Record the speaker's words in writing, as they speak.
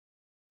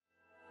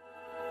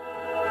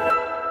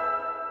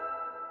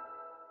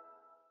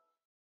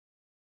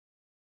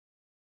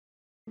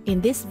In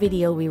this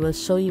video, we will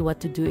show you what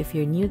to do if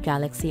your new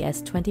Galaxy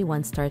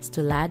S21 starts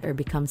to lag or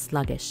become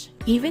sluggish.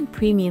 Even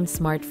premium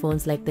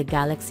smartphones like the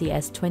Galaxy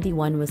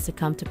S21 will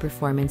succumb to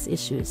performance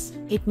issues.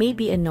 It may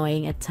be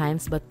annoying at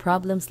times, but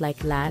problems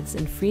like lags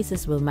and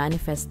freezes will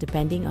manifest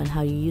depending on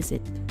how you use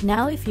it.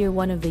 Now, if you're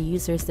one of the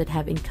users that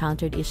have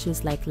encountered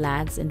issues like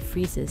lags and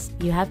freezes,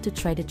 you have to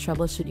try to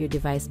troubleshoot your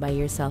device by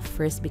yourself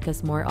first,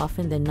 because more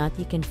often than not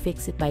you can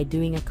fix it by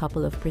doing a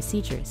couple of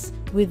procedures.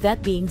 With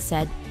that being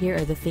said, here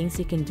are the things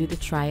you can do to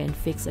try and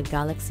fix a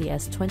Galaxy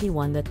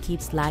S21 that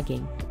keeps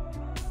lagging.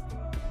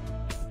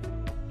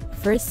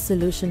 First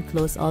solution: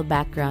 close all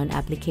background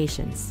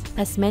applications.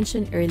 As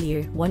mentioned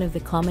earlier, one of the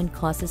common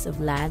causes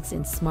of lags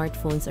in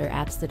smartphones are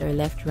apps that are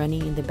left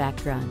running in the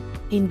background.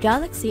 In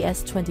Galaxy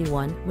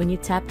S21, when you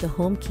tap the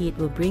home key, it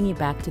will bring you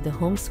back to the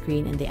home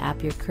screen and the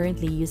app you're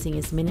currently using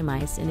is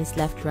minimized and is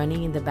left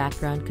running in the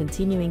background,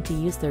 continuing to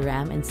use the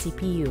RAM and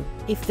CPU.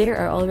 If there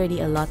are already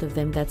a lot of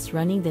them that's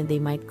running, then they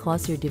might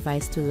cause your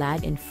device to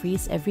lag and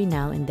freeze every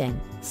now and then.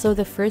 So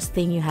the first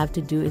thing you have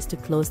to do is to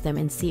close them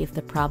and see if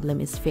the problem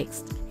is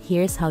fixed.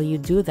 Here's how you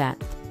do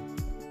that.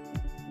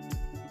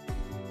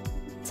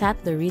 Tap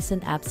the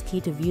Recent Apps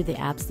key to view the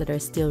apps that are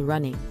still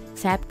running.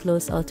 Tap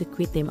Close All to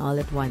quit them all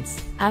at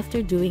once.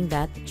 After doing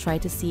that, try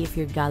to see if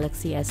your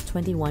Galaxy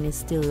S21 is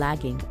still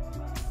lagging.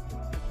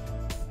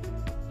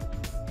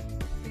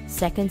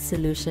 Second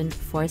solution: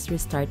 force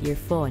restart your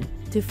phone.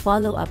 To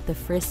follow up the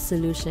first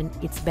solution,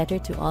 it's better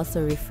to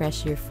also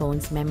refresh your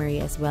phone's memory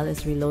as well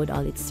as reload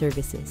all its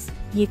services.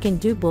 You can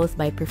do both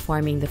by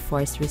performing the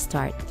forced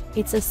restart.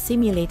 It's a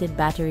simulated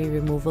battery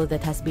removal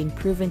that has been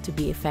proven to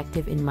be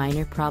effective in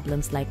minor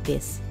problems like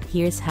this.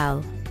 Here's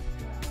how.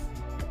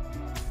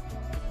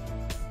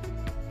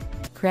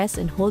 Press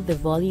and hold the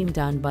volume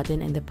down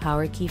button and the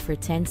power key for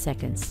 10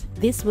 seconds.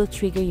 This will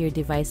trigger your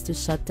device to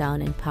shut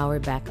down and power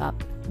back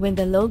up. When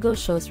the logo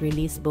shows,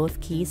 release both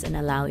keys and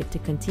allow it to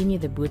continue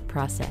the boot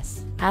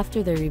process.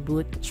 After the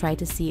reboot, try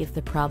to see if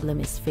the problem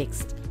is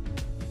fixed.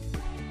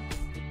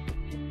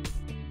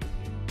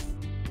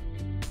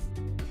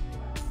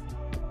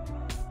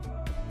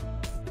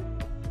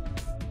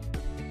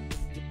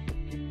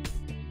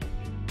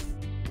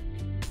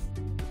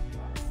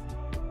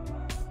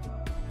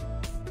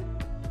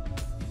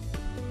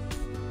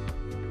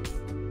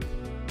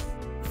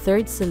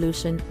 Third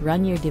solution: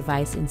 run your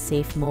device in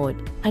safe mode.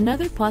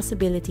 Another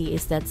possibility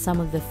is that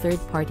some of the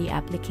third-party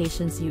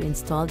applications you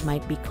installed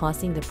might be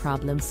causing the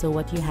problem, so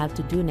what you have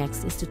to do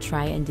next is to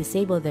try and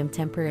disable them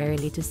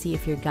temporarily to see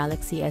if your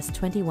Galaxy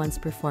S21's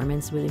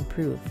performance will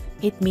improve.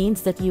 It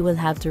means that you will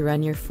have to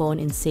run your phone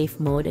in safe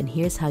mode, and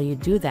here's how you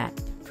do that.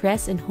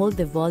 Press and hold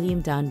the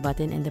volume down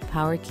button and the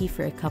power key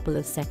for a couple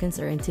of seconds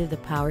or until the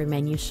power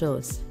menu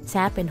shows.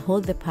 Tap and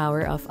hold the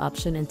power off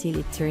option until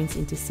it turns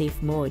into safe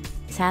mode.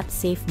 Tap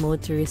safe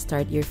mode to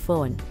restart your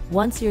phone.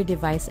 Once your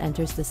device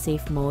enters the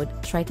safe mode,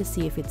 try to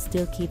see if it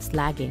still keeps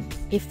lagging.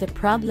 If the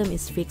problem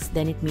is fixed,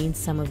 then it means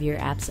some of your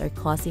apps are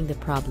causing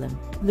the problem.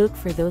 Look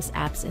for those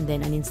apps and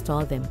then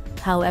uninstall them.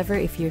 However,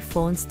 if your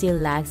phone still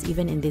lags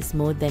even in this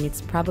mode, then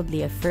it's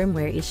probably a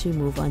firmware issue.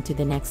 Move on to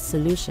the next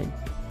solution.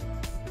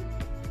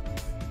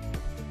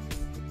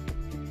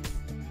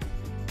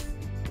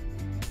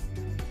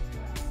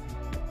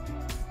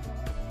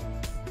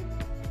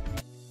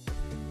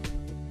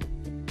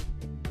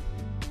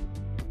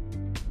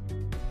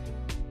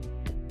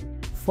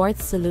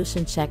 Fourth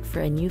solution: check for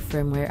a new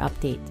firmware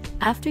update.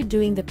 After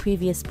doing the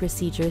previous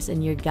procedures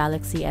and your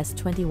Galaxy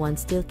S21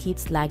 still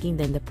keeps lagging,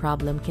 then the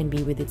problem can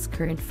be with its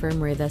current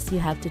firmware. Thus, you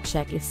have to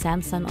check if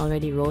Samsung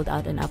already rolled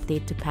out an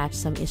update to patch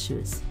some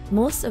issues.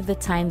 Most of the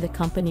time, the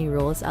company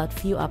rolls out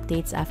few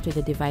updates after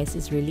the device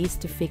is released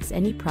to fix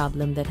any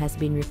problem that has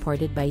been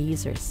reported by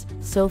users.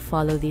 So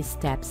follow these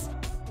steps.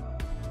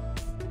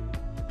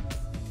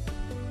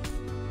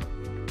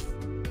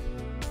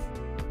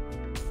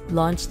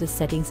 Launch the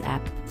Settings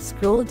app.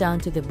 Scroll down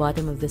to the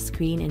bottom of the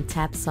screen and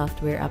tap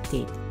Software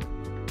Update.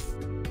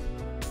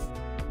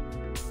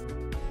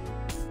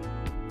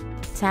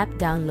 Tap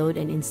Download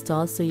and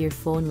Install so your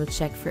phone will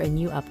check for a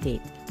new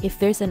update. If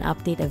there's an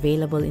update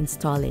available,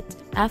 install it.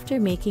 After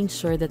making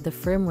sure that the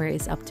firmware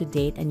is up to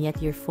date and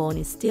yet your phone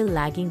is still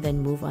lagging, then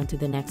move on to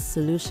the next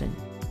solution.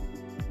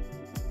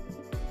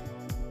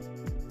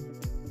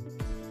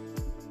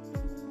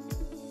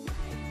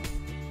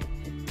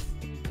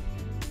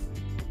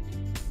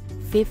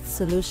 Fifth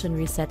solution: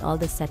 reset all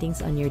the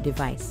settings on your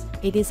device.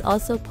 It is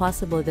also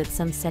possible that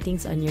some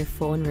settings on your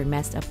phone were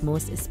messed up,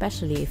 most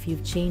especially if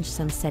you've changed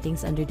some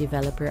settings under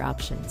developer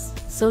options.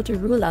 So to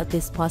rule out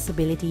this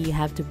possibility, you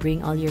have to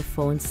bring all your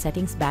phone's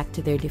settings back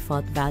to their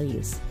default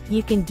values.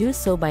 You can do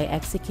so by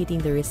executing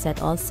the Reset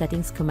All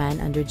Settings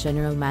command under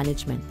General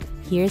Management.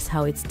 Here's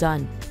how it's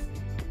done.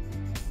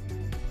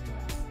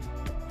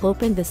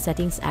 Open the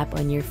Settings app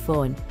on your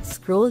phone,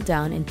 scroll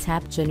down and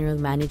tap General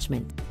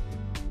Management.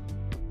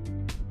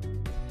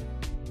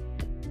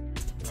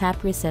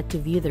 Tap Reset to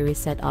view the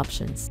reset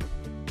options.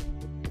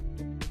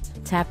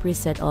 Tap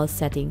Reset All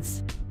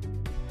Settings.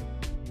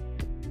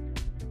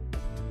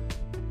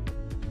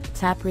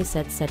 Tap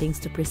Reset Settings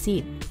to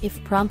proceed.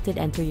 If prompted,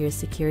 enter your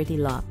security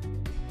lock.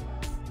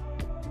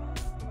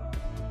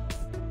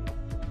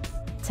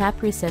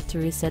 Tap Reset to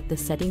reset the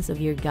settings of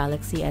your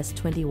Galaxy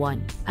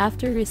S21.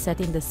 After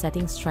resetting the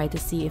settings, try to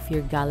see if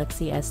your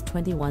Galaxy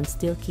S21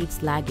 still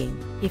keeps lagging.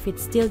 If it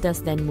still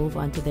does, then move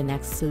on to the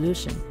next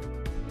solution.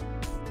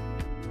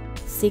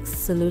 6th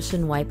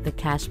solution: wipe the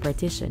cache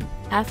partition.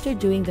 After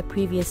doing the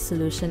previous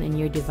solution and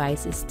your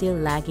device is still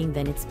lagging,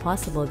 then it's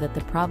possible that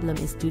the problem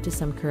is due to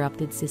some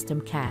corrupted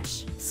system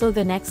cache. So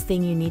the next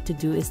thing you need to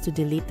do is to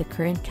delete the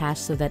current cache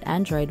so that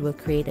Android will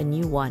create a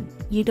new one.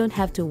 You don't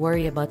have to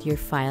worry about your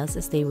files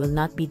as they will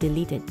not be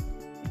deleted.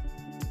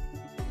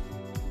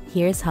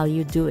 Here's how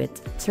you do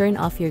it. Turn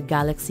off your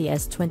Galaxy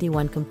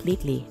S21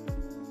 completely.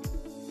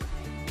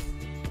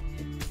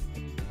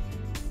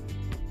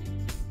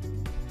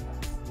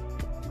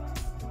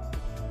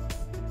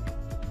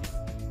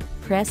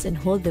 Press and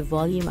hold the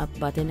volume up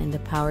button and the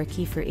power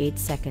key for 8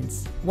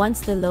 seconds.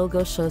 Once the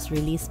logo shows,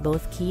 release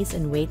both keys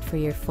and wait for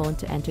your phone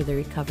to enter the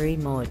recovery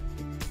mode.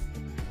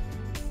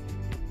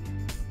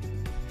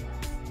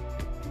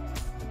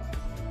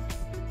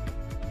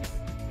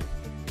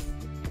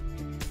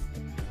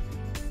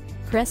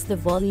 Press the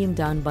volume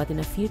down button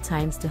a few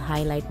times to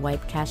highlight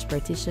wipe cache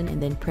partition and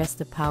then press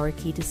the power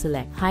key to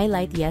select.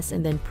 Highlight yes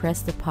and then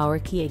press the power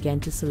key again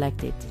to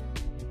select it.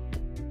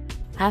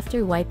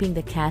 After wiping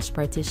the cache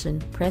partition,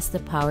 press the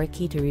power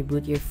key to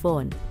reboot your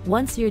phone.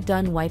 Once you're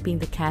done wiping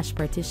the cache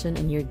partition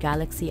and your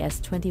Galaxy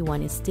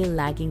S21 is still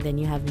lagging, then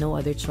you have no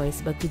other choice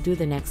but to do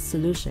the next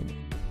solution.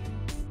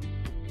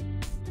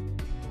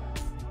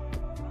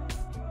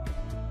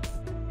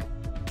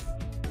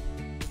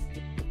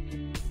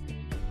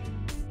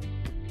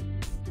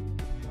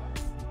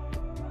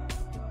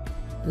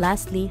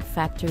 Lastly,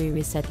 factory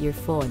reset your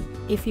phone.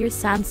 If your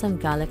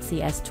Samsung Galaxy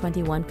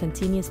S21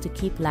 continues to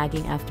keep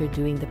lagging after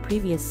doing the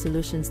previous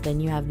solutions, then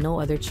you have no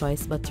other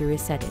choice but to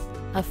reset it.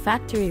 A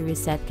factory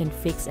reset can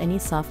fix any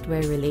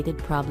software-related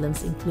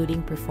problems,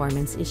 including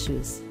performance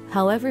issues.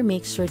 However,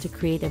 make sure to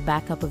create a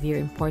backup of your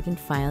important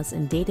files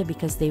and data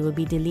because they will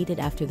be deleted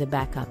after the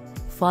backup.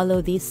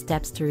 Follow these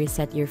steps to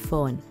reset your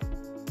phone.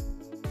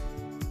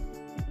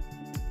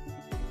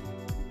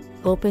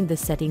 Open the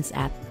Settings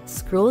app.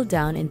 Scroll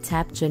down and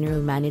tap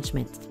General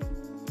Management.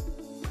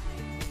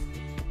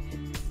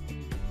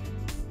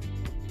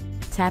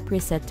 Tap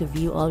Reset to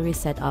view all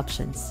reset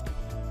options.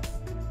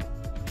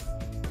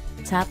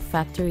 Tap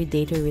Factory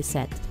Data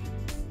Reset.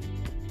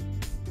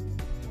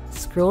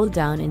 Scroll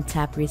down and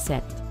tap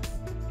Reset.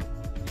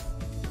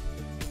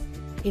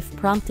 If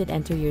prompted,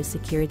 enter your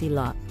security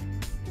lock.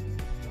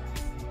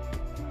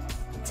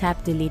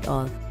 Tap Delete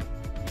All.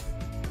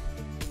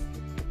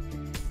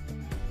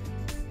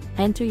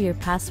 Enter your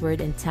password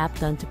and tap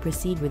Done to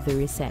proceed with the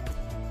reset.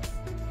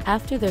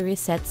 After the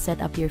reset, set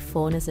up your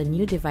phone as a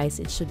new device.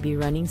 It should be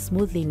running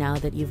smoothly now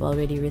that you've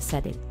already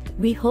reset it.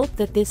 We hope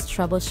that this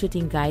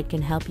troubleshooting guide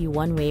can help you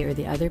one way or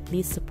the other.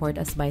 Please support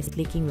us by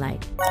clicking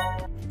like,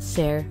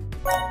 share,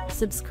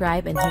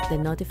 subscribe and hit the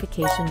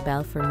notification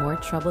bell for more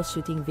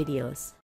troubleshooting videos.